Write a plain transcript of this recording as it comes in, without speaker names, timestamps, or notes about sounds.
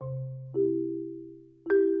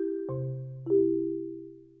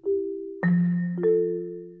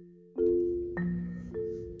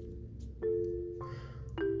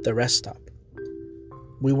The rest stop.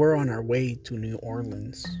 We were on our way to New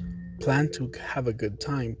Orleans, planned to have a good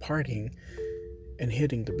time partying and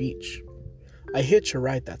hitting the beach. I hitched a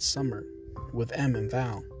ride that summer with Em and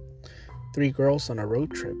Val, 3 girls on a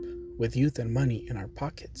road trip with youth and money in our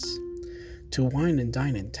pockets, to wine and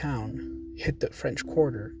dine in town, hit the French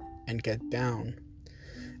Quarter, and get down.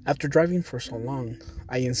 After driving for so long,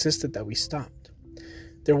 I insisted that we stopped.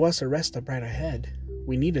 There was a rest stop right ahead.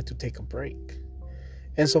 We needed to take a break.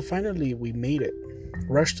 And so finally we made it,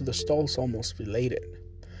 rushed to the stalls almost elated.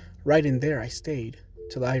 Right in there I stayed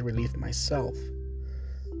till I relieved myself.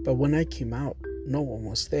 But when I came out, no one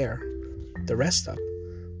was there. The rest stop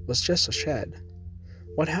was just a shed.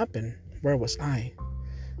 What happened? Where was I?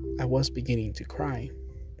 I was beginning to cry.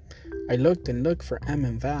 I looked and looked for Em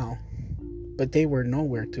and Val, but they were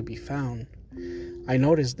nowhere to be found. I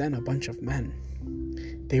noticed then a bunch of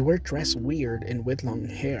men. They were dressed weird and with long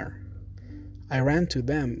hair. I ran to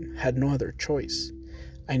them, had no other choice.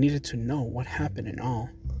 I needed to know what happened and all.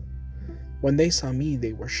 When they saw me,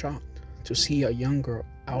 they were shocked to see a young girl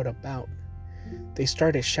out about. They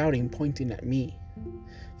started shouting, pointing at me.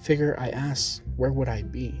 Figure I asked, where would I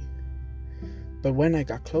be? But when I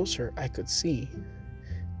got closer, I could see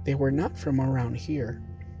they were not from around here.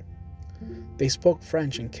 They spoke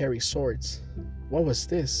French and carried swords. What was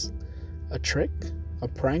this? A trick? A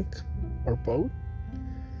prank? Or both?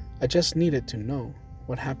 I just needed to know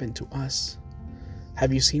what happened to us.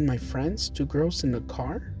 Have you seen my friends, 2 girls in the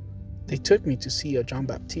car? They took me to see a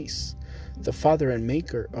Jean-Baptiste, the father and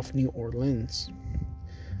maker of New Orleans.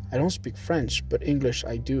 I don't speak French, but English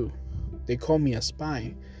I do. They call me a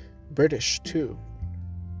spy, British too.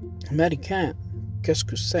 Américain, qu'est-ce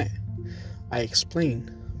que c'est? I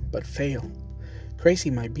explain, but fail.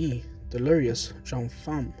 Crazy might be, delirious jeune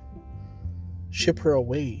femme. Ship her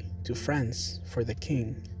away to France for the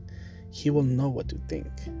king. He will know what to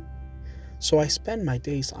think. So I spend my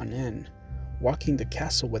days on end, walking the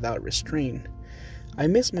castle without restraint. I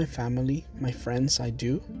miss my family, my friends, I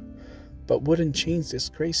do, but wouldn't change this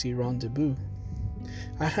crazy rendezvous.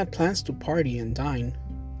 I had plans to party and dine,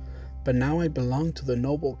 but now I belong to the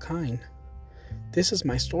noble kind. This is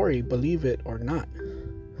my story, believe it or not.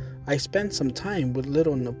 I spent some time with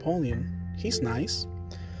little Napoleon. He's nice.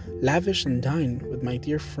 Lavish and dined with my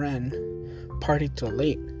dear friend. Partied till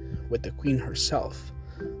late with the queen herself,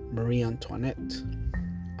 Marie Antoinette.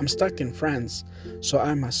 I'm stuck in France, so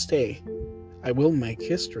I must stay. I will make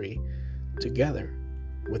history together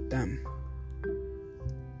with them.